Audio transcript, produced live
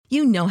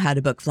You know how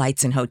to book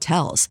flights and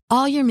hotels.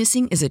 All you're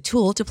missing is a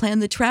tool to plan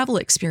the travel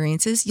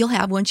experiences you'll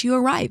have once you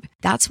arrive.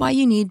 That's why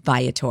you need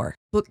Viator.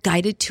 Book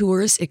guided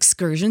tours,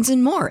 excursions,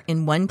 and more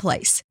in one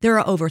place. There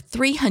are over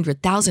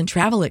 300,000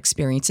 travel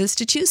experiences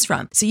to choose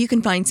from, so you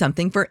can find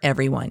something for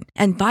everyone.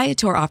 And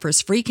Viator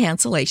offers free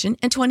cancellation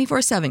and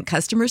 24/7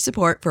 customer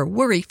support for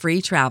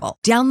worry-free travel.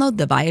 Download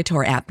the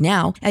Viator app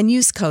now and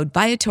use code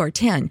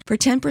Viator10 for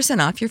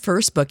 10% off your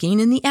first booking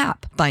in the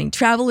app. Find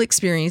travel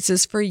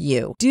experiences for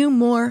you. Do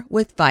more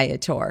with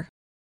Viator.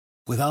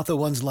 Without the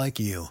ones like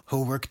you,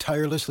 who work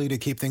tirelessly to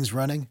keep things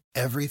running,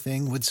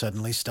 everything would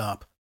suddenly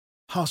stop.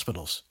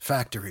 Hospitals,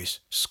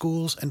 factories,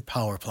 schools, and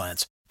power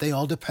plants, they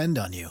all depend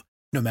on you.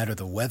 No matter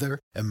the weather,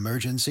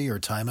 emergency, or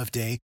time of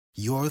day,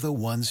 you're the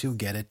ones who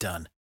get it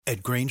done.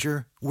 At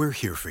Grainger, we're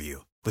here for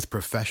you with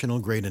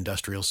professional-grade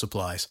industrial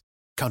supplies.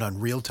 Count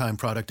on real-time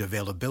product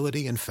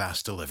availability and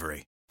fast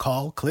delivery.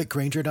 Call, click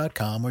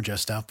Grainger.com, or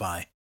just stop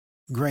by.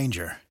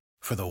 Grainger,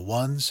 for the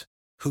ones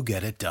who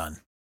get it done.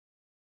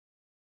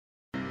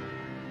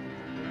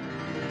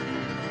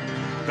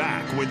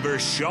 Back with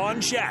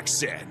Vershawn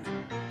Jackson.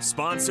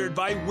 Sponsored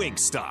by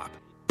Wingstop.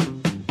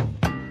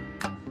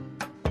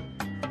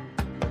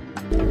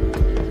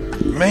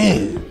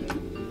 Man,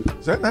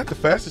 is that not the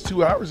fastest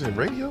 2 hours in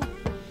radio?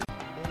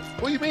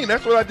 What do you mean?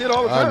 That's what I did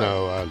all the time. I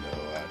know.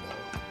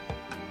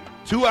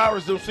 2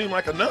 hours don't seem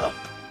like enough.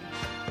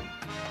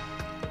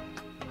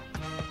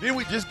 Then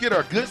we just get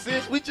our good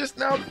sense. We just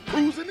now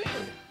cruising in.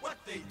 What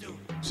they do?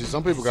 See,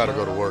 some people got to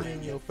go to work.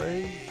 In your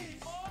face.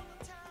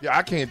 Yeah,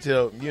 I can't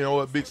tell. You know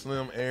what? Big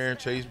Slim, Aaron,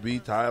 Chase B,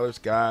 Tyler,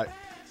 Scott,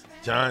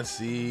 John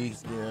C.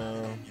 You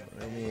know,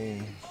 I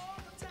mean,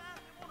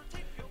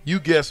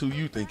 you guess who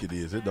you think it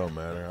is. It don't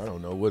matter. I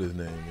don't know what his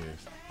name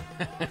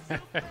is.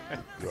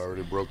 You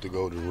already broke the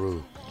golden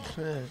rule.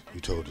 You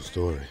told the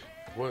story.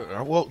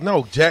 Well,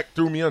 no, Jack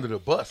threw me under the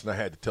bus, and I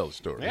had to tell the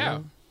story.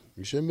 Yeah.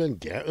 You shouldn't have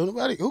been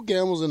nobody. Who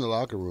gambles in the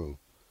locker room?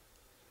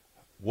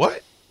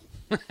 What?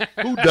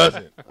 Who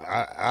doesn't?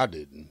 I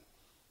didn't.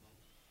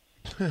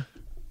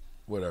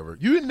 Whatever.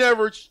 You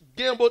never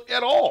gambled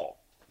at all.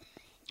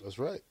 That's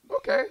right.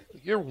 Okay.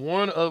 You're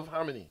one of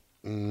how many?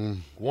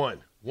 One.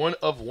 One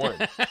of one.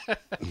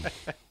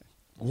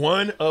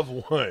 One of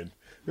one.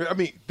 I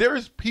mean,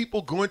 there's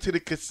people going to the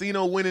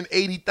casino winning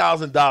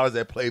 $80,000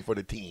 that play for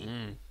the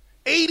team.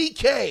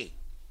 $80K.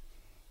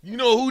 You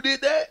know who did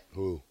that?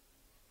 Who?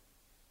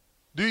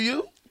 Do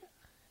you?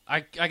 I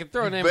can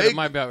throw a name, but it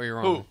might be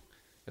wrong. Who?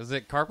 Is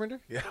it Carpenter?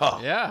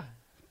 Yeah. Yeah.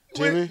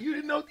 Timmy? You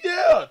didn't know?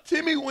 Yeah.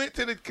 Timmy went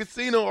to the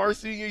casino our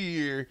senior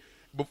year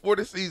before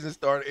the season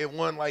started and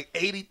won like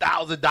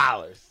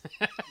 $80,000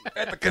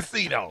 at the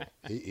casino.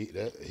 He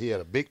had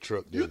a big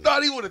truck. You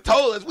thought he would have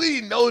told us. We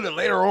didn't know that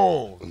later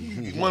on.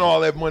 He won all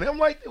that money. I'm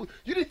like,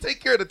 you didn't take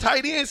care of the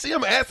tight end. See,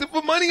 I'm asking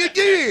for money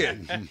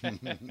again.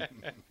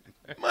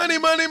 Money.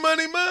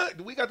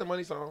 We got the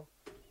money song.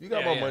 You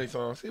got my money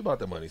song. See about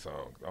the money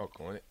song. I'll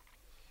coin it.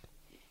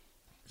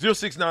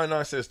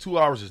 0699 says 2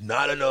 hours is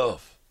not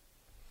enough.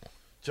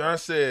 John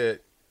said,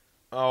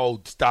 oh,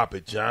 stop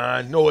it,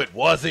 John. No, it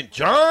wasn't,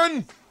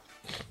 John.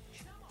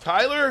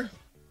 Tyler,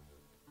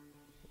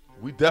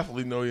 we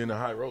definitely know you're in the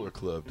High Roller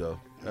Club, though.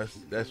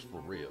 That's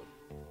for real.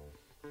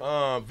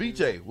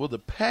 VJ, will the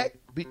Pack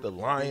beat the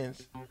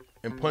Lions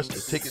and punch the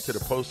ticket to the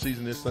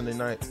postseason this Sunday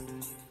night?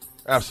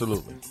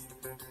 Absolutely.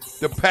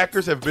 The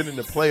Packers have been in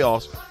the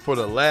playoffs for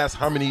the last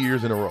how many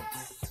years in a row?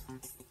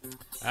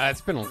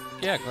 It's been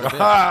quite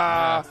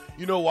a bit.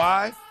 You know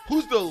why?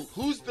 Who's the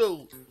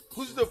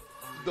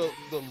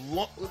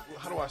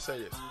how do I say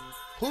this?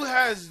 Who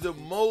has the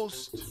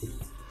most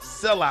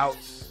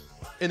sellouts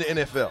in the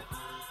NFL?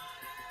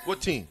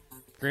 What team?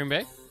 Green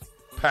Bay?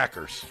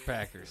 Packers.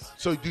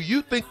 So do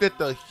you think that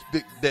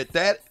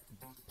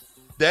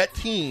that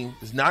team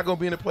is not going to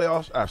be in the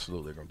playoffs?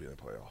 Absolutely, they're going to be in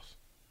the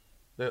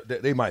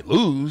playoffs. They might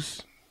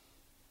lose.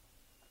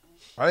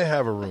 I didn't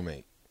have a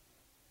roommate.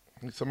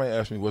 Somebody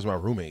asked me, was my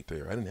roommate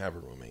there? I didn't have a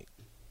roommate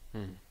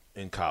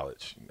in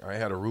college. I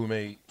had a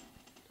roommate.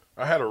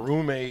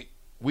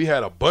 We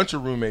had a bunch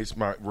of roommates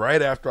right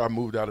after I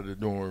moved out of the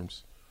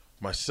dorms.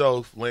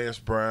 Myself, Lance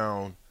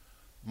Brown,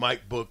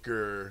 Mike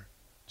Booker,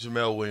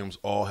 Jamel Williams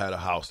all had a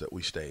house that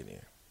we stayed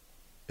in.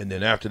 And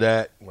then after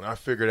that, when I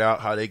figured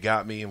out how they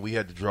got me and we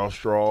had to draw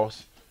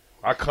straws,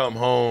 I come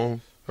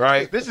home,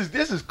 right? This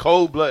is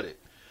cold-blooded.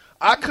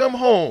 I come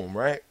home,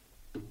 right?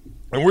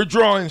 And we're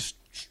drawing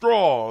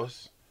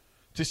straws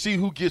to see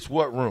who gets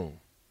what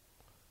room.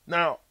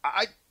 Now,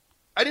 I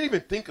didn't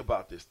even think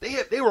about this.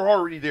 They were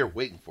already there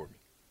waiting for me,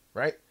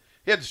 right?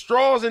 They had the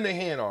straws in their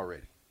hand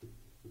already,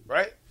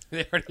 right?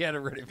 They already had it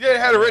ready. Yeah, they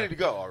had it ready to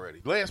go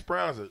already. Lance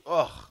Brown said,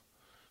 ugh.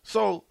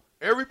 So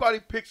everybody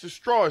picks a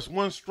straw. It's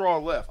one straw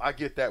left. I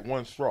get that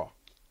one straw.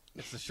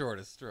 It's the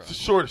shortest straw. It's the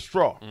shortest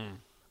straw.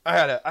 I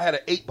had an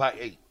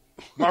 8x8.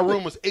 My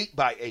room was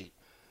 8x8.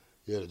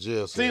 Yeah, the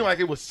jail cell. Seemed like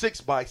it was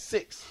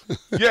 6x6.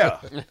 Yeah.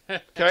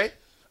 Okay?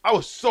 I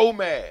was so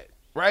mad,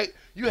 right?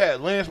 You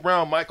had Lance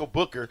Brown, Michael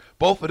Booker.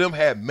 Both of them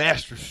had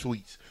master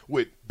suites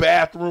with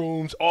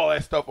bathrooms, all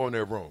that stuff on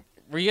their room.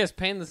 Were you guys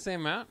paying the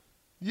same amount?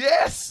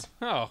 Yes.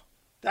 Oh.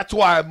 That's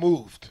why I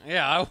moved.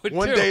 Yeah, I would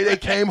One too. day they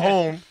came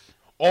home,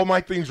 all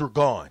my things were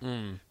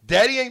gone.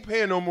 Daddy ain't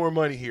paying no more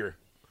money here.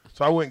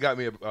 So I went and got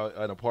me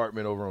an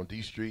apartment over on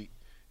D Street,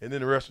 and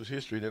then the rest was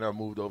history. Then I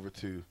moved over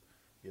to,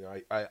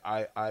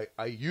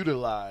 I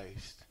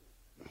utilized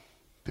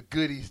the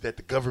goodies that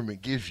the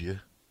government gives you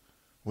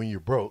when you're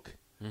broke,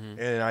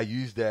 and I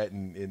used that,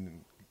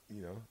 and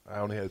I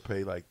only had to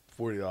pay like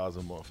 $40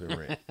 a month in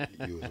rent.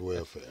 You was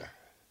welfare.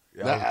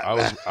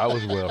 Yeah, I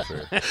was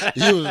welfare.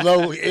 You was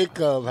low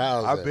income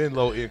housing. I've been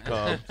low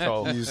income,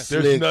 so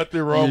there's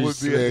nothing wrong with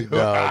being.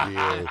 Dog,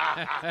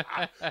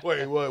 yeah.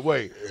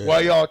 Wait.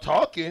 While y'all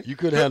talking, You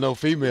couldn't have no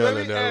female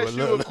in there. Let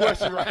me ask you a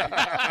question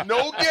right.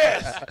 No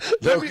guess.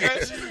 Let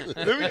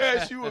me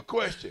ask you a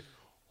question.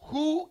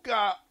 Who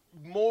got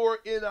more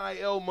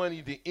NIL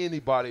money than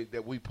anybody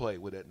that we played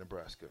with at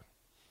Nebraska?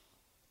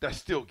 That's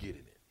still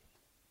getting it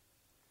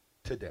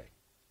today.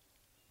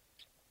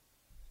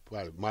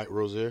 Probably Mike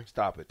Rozier.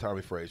 Stop it,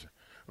 Tommy Frazier.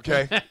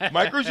 Okay,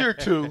 Mike Rozier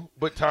too,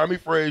 but Tommy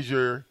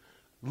Frazier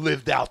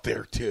lived out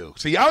there too.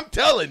 See, I'm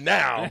telling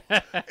now.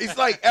 It's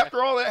like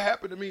after all that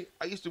happened to me,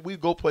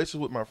 we'd go places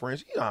with my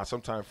friends. You know how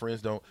sometimes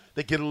friends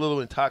they get a little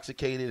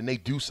intoxicated and they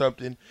do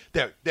something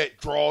that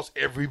draws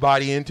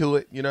everybody into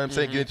it. You know what I'm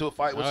saying? Get into a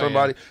fight with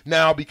somebody. Yeah.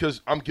 Now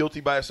because I'm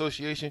guilty by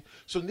association.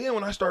 So then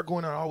when I start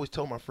going out, I always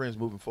tell my friends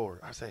moving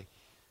forward, I say,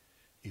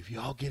 if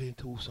y'all get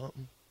into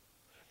something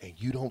and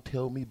you don't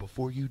tell me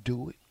before you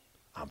do it,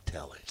 I'm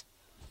telling.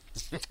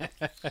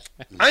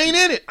 I ain't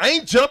in it. I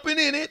ain't jumping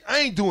in it. I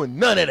ain't doing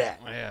none of that.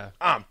 Yeah.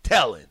 I'm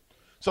telling.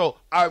 So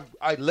I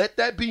let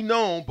that be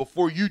known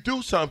before you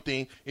do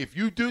something. If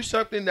you do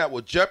something that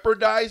will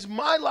jeopardize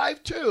my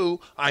life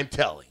too, I'm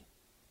telling.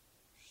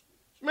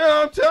 Man,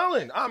 I'm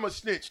telling. I'm a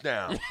snitch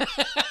now.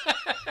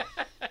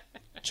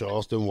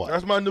 Charleston White.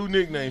 That's my new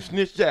nickname,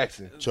 Snitch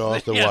Jackson.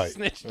 Charleston White.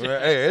 Snitch.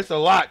 Hey, it's a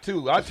lot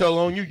too. I tell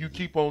on you, you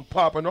keep on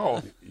popping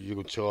off. You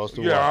go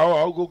Charleston Yeah, White.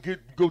 I'll go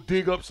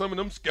dig up some of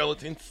them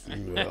skeletons.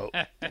 Well,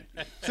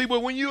 See,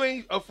 but when you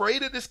ain't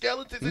afraid of the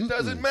skeletons, it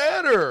doesn't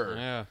matter.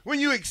 Yeah. When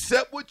you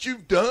accept what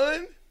you've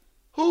done,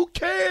 who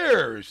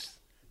cares?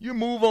 You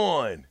move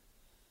on.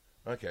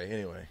 Okay,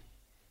 anyway,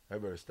 I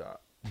better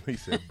stop. He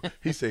said,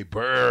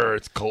 "Brr,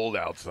 it's cold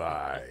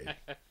outside.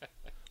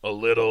 A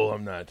little,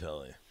 I'm not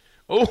telling you."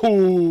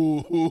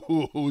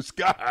 Oh,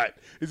 Scott.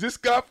 Is this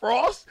Scott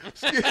Frost?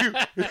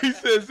 He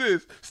says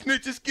this.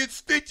 Snitches get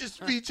stitches,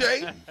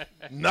 VJ.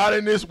 Not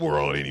in this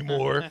world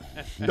anymore.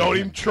 Don't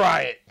even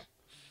try it.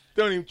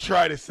 Don't even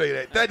try to say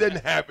that. That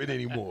doesn't happen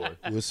anymore.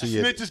 we'll see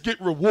Snitches get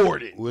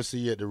rewarded. We'll see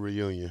you at the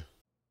reunion.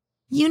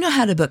 You know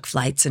how to book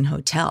flights and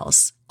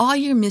hotels. All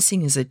you're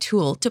missing is a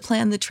tool to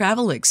plan the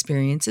travel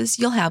experiences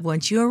you'll have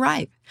once you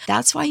arrive.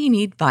 That's why you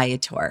need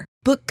Viator.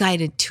 Book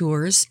guided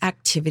tours,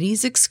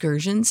 activities,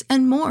 excursions,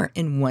 and more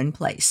in one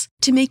place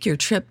to make your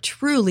trip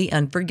truly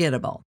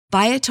unforgettable.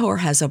 Viator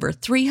has over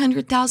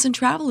 300,000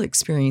 travel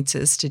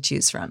experiences to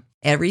choose from.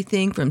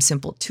 Everything from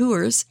simple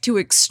tours to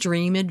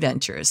extreme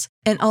adventures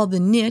and all the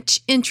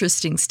niche,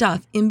 interesting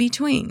stuff in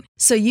between.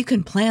 So you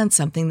can plan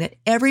something that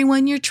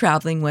everyone you're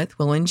traveling with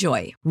will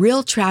enjoy.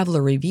 Real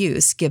traveler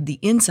reviews give the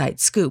inside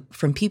scoop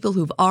from people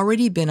who've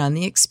already been on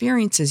the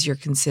experiences you're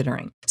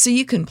considering. So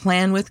you can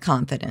plan with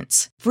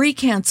confidence. Free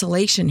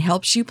cancellation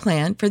helps you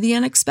plan for the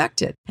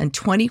unexpected. And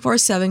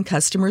 24/7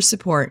 customer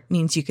support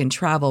means you can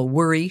travel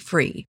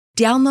worry-free.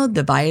 Download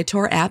the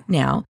Viator app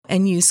now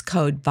and use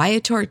code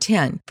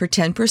Viator10 for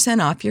 10%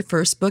 off your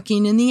first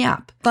booking in the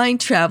app. Find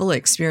travel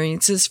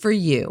experiences for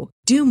you.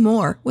 Do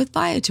more with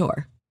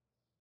Viator.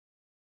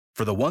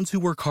 For the ones who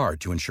work hard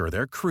to ensure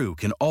their crew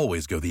can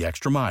always go the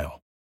extra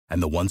mile,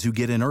 and the ones who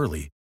get in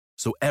early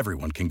so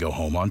everyone can go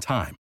home on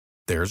time,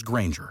 there's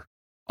Grainger,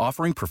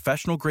 offering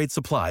professional-grade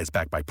supplies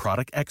backed by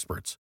product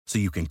experts so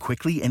you can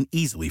quickly and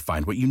easily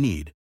find what you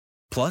need.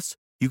 Plus,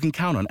 you can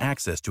count on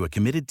access to a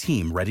committed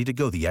team ready to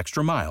go the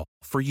extra mile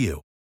for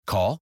you.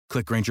 Call,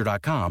 click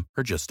Grainger.com,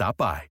 or just stop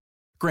by.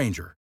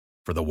 Grainger,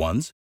 for the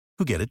ones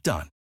who get it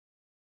done.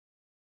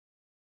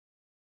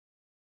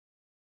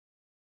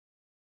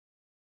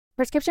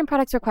 Prescription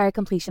products require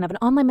completion of an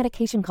online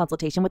medication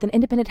consultation with an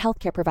independent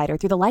healthcare provider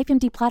through the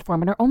LifeMD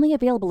platform and are only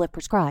available if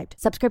prescribed.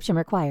 Subscription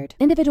required.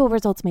 Individual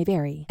results may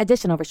vary.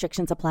 Additional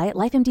restrictions apply at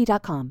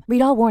lifemd.com.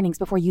 Read all warnings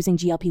before using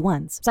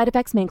GLP-1s. Side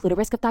effects may include a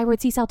risk of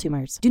thyroid C-cell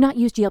tumors. Do not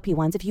use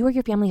GLP-1s if you or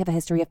your family have a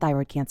history of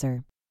thyroid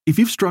cancer. If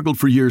you've struggled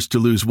for years to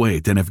lose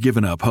weight and have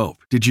given up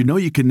hope, did you know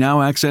you can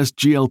now access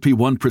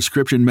GLP-1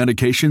 prescription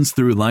medications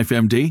through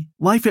LifeMD?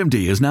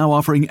 LifeMD is now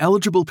offering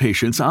eligible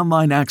patients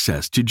online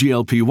access to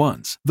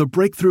GLP-1s, the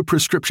breakthrough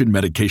prescription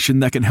medication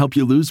that can help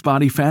you lose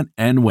body fat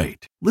and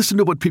weight. Listen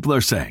to what people are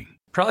saying.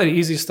 Probably the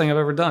easiest thing I've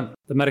ever done.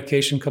 The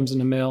medication comes in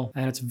the mail,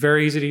 and it's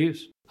very easy to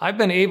use. I've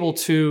been able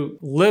to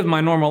live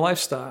my normal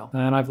lifestyle,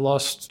 and I've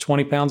lost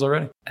 20 pounds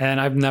already, and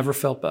I've never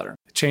felt better.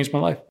 It changed my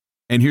life.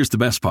 And here's the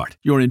best part.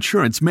 Your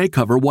insurance may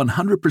cover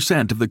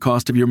 100% of the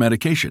cost of your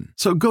medication.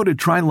 So go to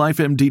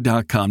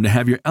TryLifeMD.com to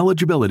have your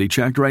eligibility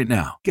checked right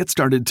now. Get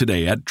started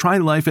today at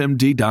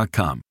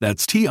TryLifeMD.com.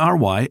 That's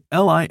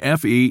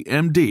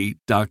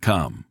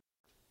TryLifeMD.com.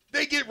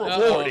 they get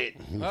rewarded.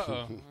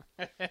 Uh-oh.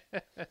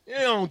 They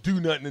don't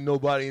do nothing to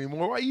nobody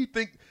anymore. Why you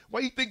think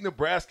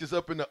Nebraska's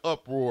up in the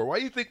uproar? Why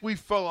you think we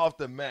fell off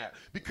the map?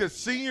 Because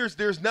seniors,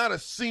 there's not a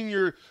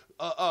senior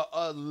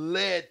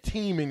led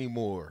team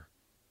anymore.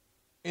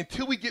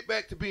 Until we get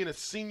back to being a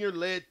senior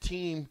led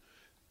team,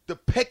 the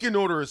pecking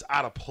order is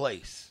out of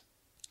place.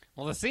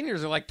 Well, the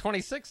seniors are like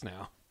 26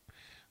 now,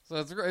 so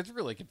it's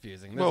really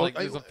confusing.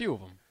 There's a few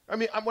of them. I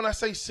mean, when I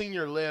say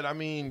senior led, I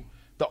mean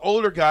the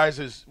older guys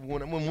is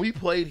when we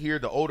played here,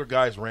 the older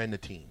guys ran the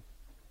team.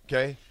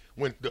 Okay,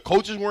 when the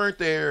coaches weren't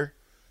there,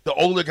 the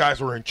older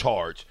guys were in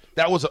charge.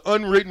 That was an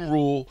unwritten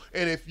rule,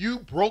 and if you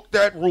broke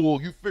that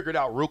rule, you figured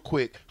out real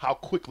quick how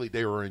quickly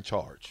they were in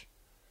charge,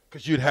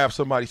 because you'd have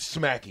somebody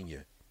smacking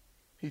you.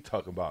 He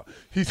talking about.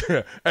 He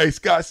said, "Hey,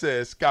 Scott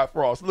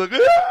Frost. Look,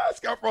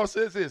 Scott Frost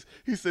says this.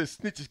 He says,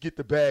 snitches get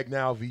the bag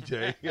now,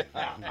 VJ."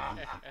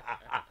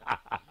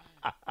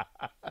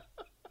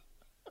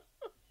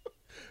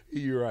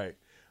 You're right.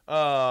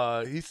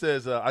 He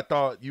says, I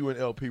thought you and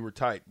LP were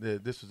tight.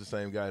 This was the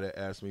same guy that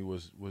asked me,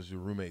 was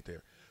your roommate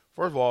there?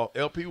 First of all,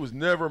 LP was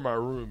never my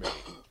roommate.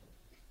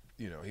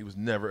 He was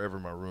never, ever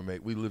my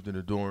roommate. We lived in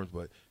the dorms,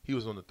 but he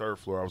was on the 3rd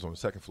floor. I was on the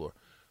 2nd floor.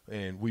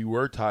 And we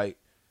were tight,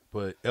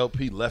 but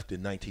LP left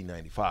in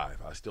 1995.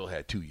 I still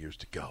had 2 years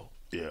to go.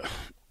 Yeah.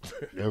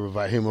 Never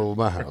invite him over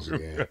my house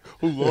again.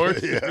 Who,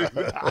 Lawrence? Yeah.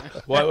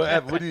 What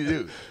happened? What did he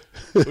do?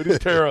 What did he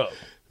tear up?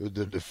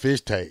 The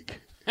fish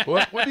tank.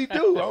 What did he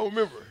do? I don't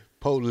remember.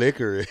 Pour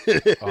liquor.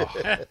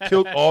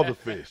 Killed all the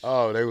fish.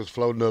 Oh, they was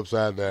floating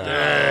upside down.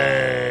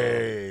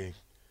 Dang.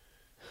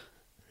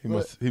 He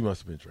must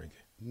have been drinking.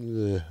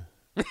 Yeah.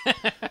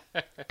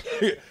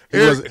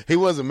 He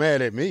wasn't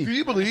mad at me. Do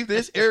you believe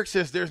this? Eric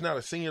says there's not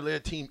a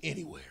senior-led team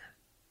anywhere.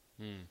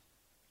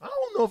 I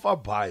don't know if I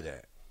buy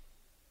that.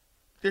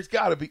 There's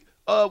got to be.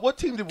 What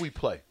team did we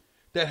play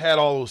that had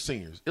all those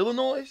seniors?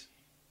 Illinois?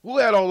 Who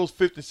had all those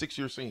 5th and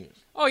 6-year seniors?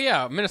 Oh,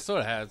 yeah.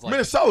 Minnesota has.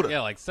 Minnesota. Yeah,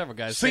 like several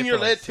guys.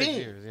 Senior-led team.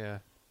 Years, yeah.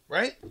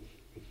 Right?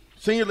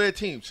 Senior-led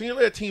teams.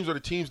 Senior-led teams are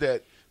the teams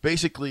that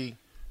basically,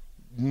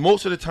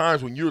 most of the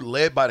times when you're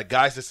led by the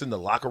guys that's in the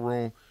locker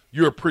room,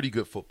 you're a pretty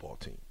good football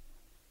team.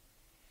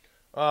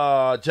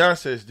 John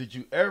says, did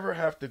you ever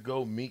have to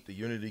go meet the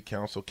Unity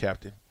Council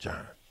captain?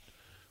 John.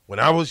 When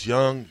I was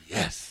young,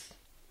 yes.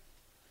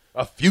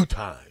 A few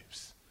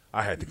times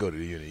I had to go to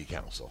the Unity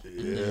Council.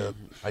 Yeah.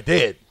 I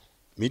did.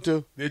 Me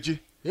too. Did you?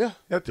 Yeah.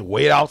 You have to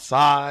wait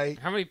outside.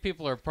 How many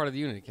people are part of the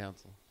Unity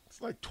Council?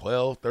 It's like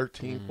 12,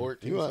 13,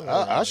 14.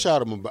 I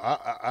shot him.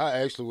 I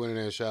actually went in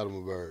there and shot him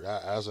a bird.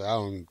 I said, I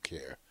don't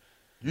care.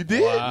 You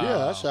did? Wow.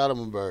 Yeah, I shot him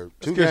a bird.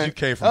 Because you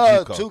came from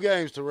JUCO. 2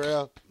 games,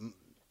 Terrell.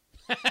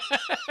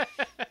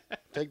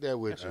 Take that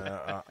with you.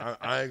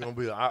 I ain't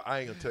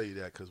gonna tell you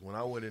that, because when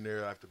I went in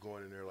there after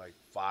going in there like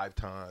 5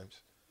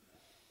 times,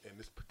 and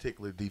this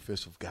particular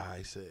defensive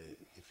guy said,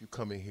 if you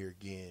come in here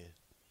again,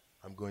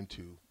 I'm going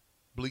to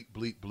bleep,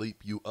 bleep, bleep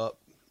you up.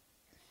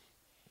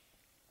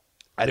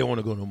 I didn't want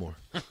to go no more.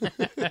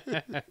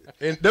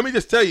 And let me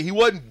just tell you, he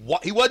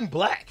wasn't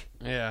black.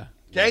 Yeah.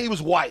 Okay, he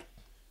was white.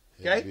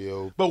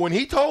 Okay, but when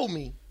he told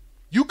me,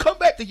 you come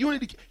back to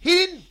Unity,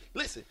 he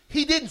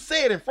didn't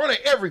say it in front of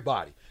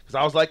everybody, because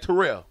I was like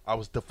Terrell. I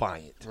was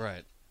defiant.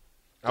 Right.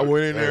 I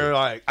went in there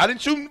like, I didn't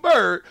shoot him the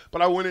bird,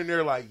 but I went in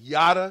there like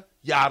yada,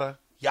 yada,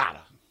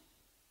 yada,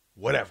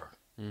 whatever.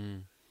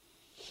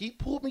 He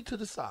pulled me to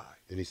the side.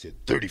 And he said,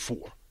 34.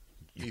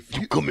 If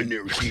you come in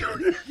there again,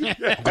 I'm going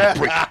to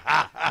break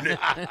it.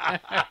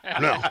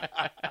 No.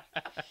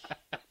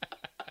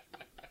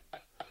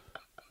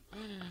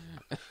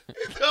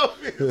 He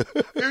told me,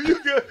 if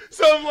you get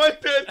something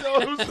like that,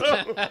 told him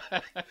something.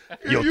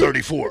 Yo,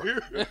 34,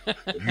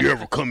 you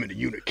ever come into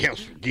unit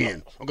council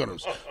again, I'm going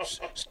to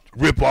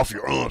rip off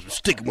your arms and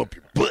stick them up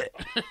your butt.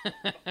 It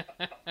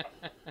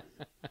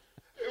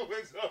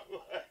was something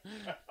like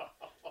that.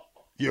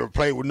 You ever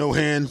played with no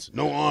hands,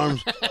 no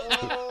arms,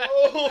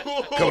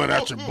 coming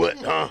out your butt,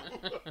 huh?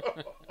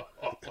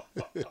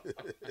 It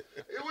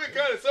went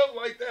kind of something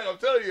like that. I'm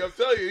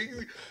telling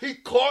you. He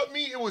caught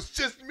me. It was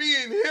just me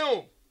and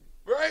him,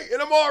 right?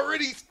 And I'm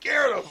already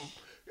scared of him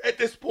at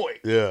this point.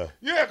 Yeah.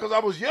 Yeah, because I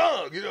was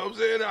young. You know what I'm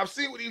saying? I've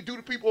seen what he do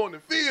to people on the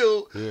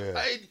field.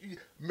 Yeah.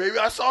 Maybe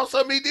I saw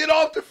something he did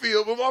off the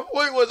field, but my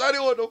point was I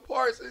didn't want no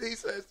parts. And he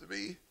says to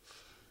me,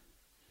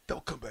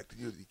 don't come back to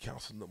Unity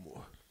Council no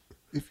more.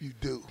 If you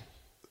do,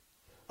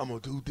 I'm going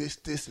to do this,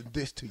 this, and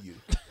this to you.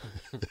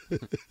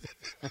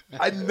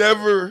 I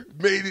never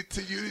made it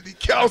to Unity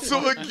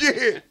Council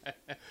again.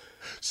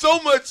 So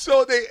much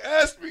so they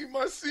asked me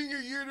my senior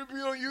year to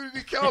be on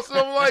Unity Council.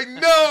 I'm like,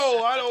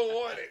 no, I don't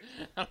want it.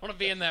 I don't want to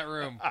be in that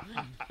room.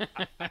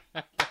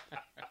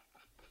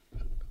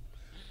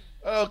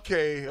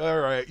 Okay, all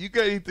right. You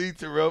got anything,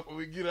 Terrell, before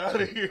we get out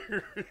of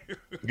here?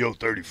 Yo,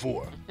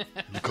 34,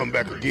 you come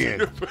back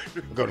again,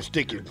 I'm going to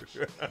stick you.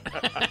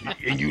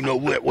 And you know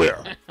what,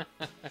 where.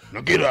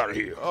 Now get out of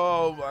here.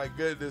 Oh, my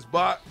goodness.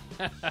 Bot.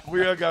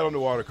 We got on the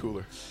water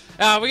cooler.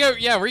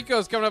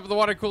 Rico's coming up with the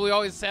water cooler. We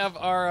always have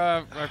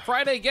our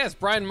Friday guest,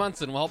 Brian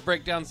Munson, will help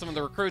break down some of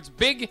the recruits.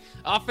 Big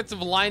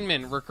offensive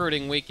lineman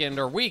recruiting weekend,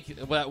 or week,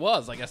 that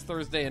was, I guess,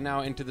 Thursday and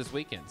now into this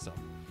weekend. So,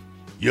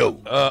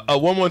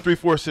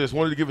 1134 says,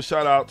 wanted to give a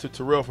shout out to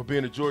Terrell for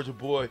being a Georgia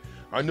boy.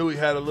 I knew he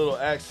had a little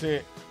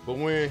accent, but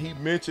when he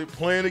mentioned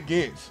playing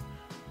against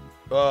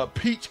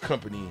Peach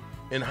Company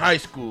in high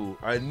school,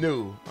 I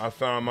knew I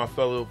found my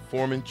fellow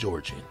Foreman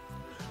Georgian.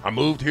 I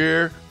moved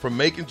here from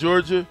Macon,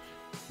 Georgia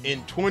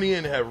in 20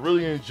 and have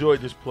really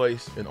enjoyed this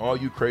place. And all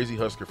you crazy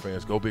Husker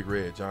fans, go Big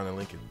Red, John and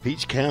Lincoln.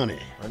 Peach County.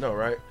 I know,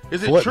 right?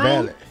 Is it Fort true?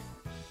 Valley.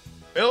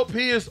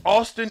 LP is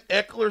Austin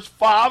Eckler's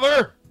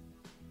father?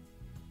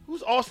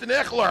 Who's Austin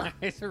Eckler?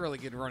 He's a really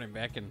good running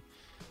back in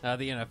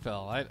the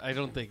NFL. I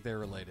don't think they're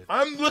related.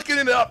 I'm looking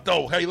it up,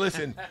 though. Hey,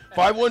 listen,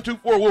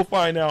 5124, we'll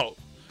find out.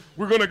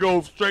 We're going to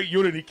go straight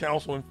Unity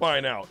Council and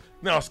find out.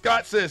 Now,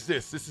 Scott says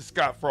this. This is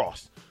Scott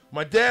Frost.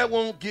 My dad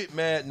won't get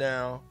mad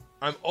now.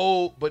 I'm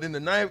old, but in the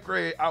 9th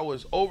grade, I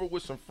was over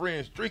with some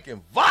friends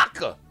drinking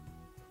vodka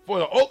for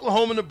the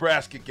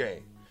Oklahoma-Nebraska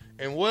game.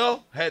 And,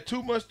 well, had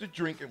too much to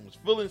drink and was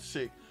feeling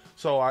sick,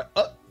 so I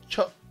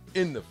chucked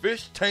in the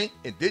fish tank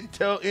and didn't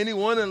tell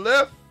anyone and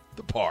left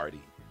the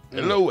party.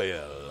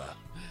 LOL.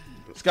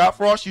 Scott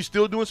Frost, you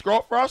still doing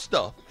Scott Frost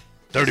stuff?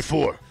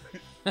 34.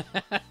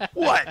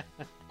 What?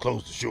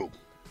 Close the show.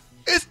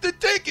 It's the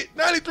ticket.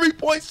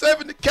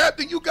 93.7 The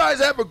Captain. You guys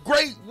have a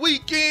great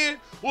weekend.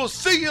 We'll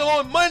see you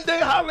on Monday.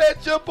 Holla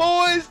at your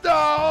boys,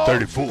 dog.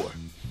 34.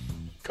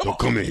 Don't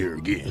come in here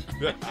again.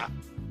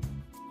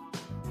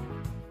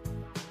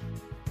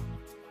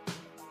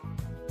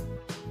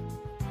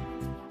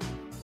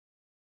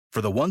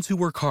 For the ones who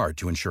work hard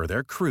to ensure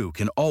their crew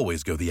can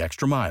always go the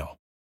extra mile,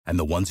 and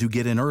the ones who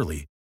get in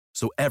early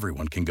so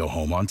everyone can go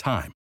home on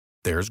time,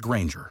 there's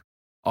Grainger,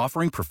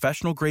 offering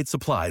professional-grade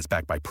supplies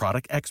backed by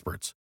product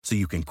experts so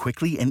you can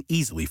quickly and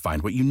easily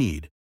find what you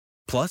need.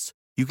 Plus,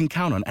 you can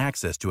count on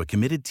access to a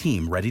committed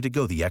team ready to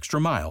go the extra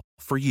mile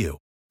for you.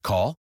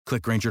 Call,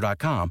 click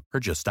Grainger.com, or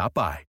just stop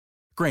by.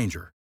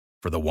 Grainger,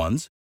 for the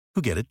ones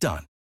who get it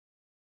done.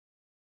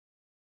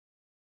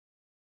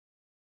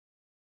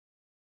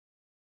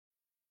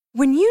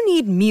 When you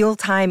need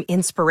mealtime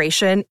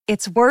inspiration,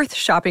 it's worth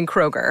shopping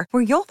Kroger,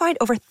 where you'll find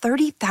over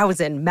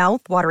 30,000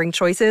 mouth-watering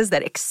choices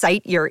that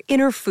excite your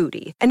inner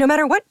foodie. And no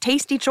matter what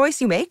tasty choice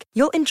you make,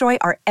 you'll enjoy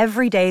our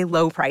everyday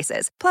low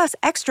prices, plus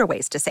extra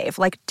ways to save,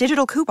 like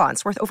digital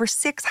coupons worth over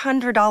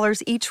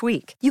 $600 each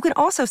week. You can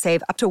also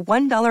save up to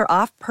 $1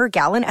 off per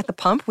gallon at the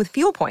pump with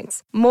fuel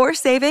points. More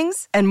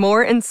savings and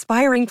more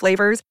inspiring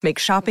flavors make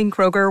shopping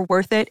Kroger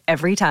worth it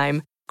every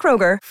time.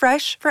 Kroger,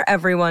 fresh for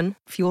everyone.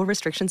 Fuel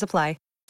restrictions apply.